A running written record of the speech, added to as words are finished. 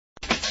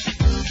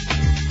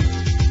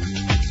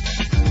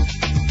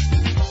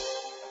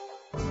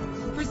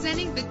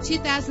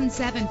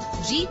2007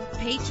 Jeep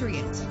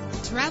Patriot.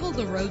 Travel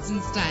the roads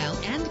in style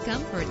and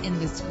comfort in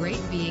this great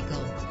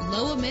vehicle.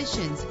 Low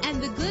emissions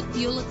and the good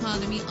fuel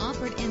economy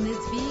offered in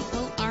this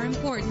vehicle are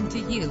important to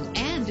you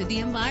and to the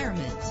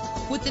environment.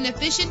 With an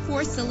efficient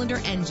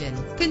 4-cylinder engine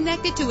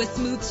connected to a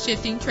smooth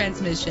shifting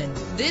transmission,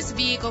 this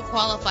vehicle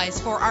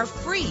qualifies for our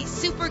free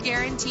Super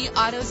Guarantee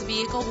Autos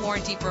Vehicle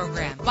Warranty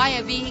Program. Buy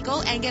a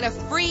vehicle and get a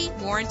free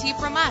warranty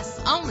from us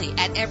only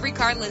at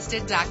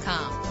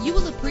everycarlisted.com. You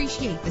will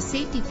appreciate the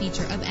safety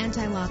feature of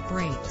anti-lock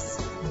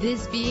brakes.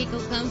 This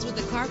vehicle comes with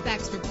a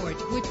Carfax report,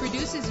 which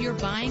reduces your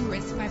buying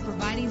risk by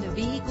providing the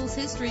vehicle's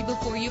history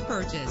before you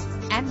purchase.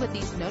 And with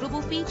these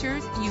notable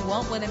features, you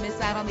won't want to miss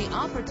out on the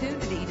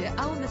opportunity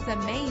to own this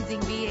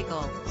amazing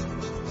vehicle.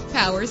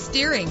 Power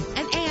steering,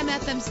 an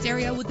AM/FM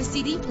stereo with a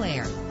CD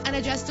player, an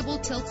adjustable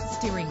tilt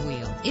steering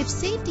wheel. If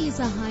safety is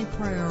a high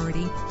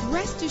priority,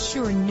 rest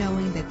assured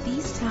knowing that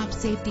these top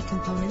safety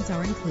components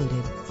are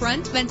included.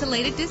 Front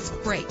ventilated disc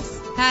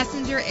brakes,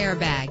 passenger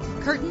airbag,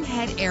 curtain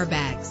head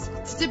airbags,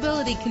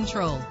 stability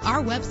control.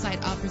 Our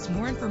website offers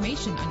more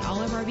information on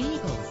all of our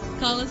vehicles.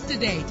 Call us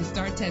today to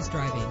start test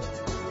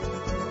driving.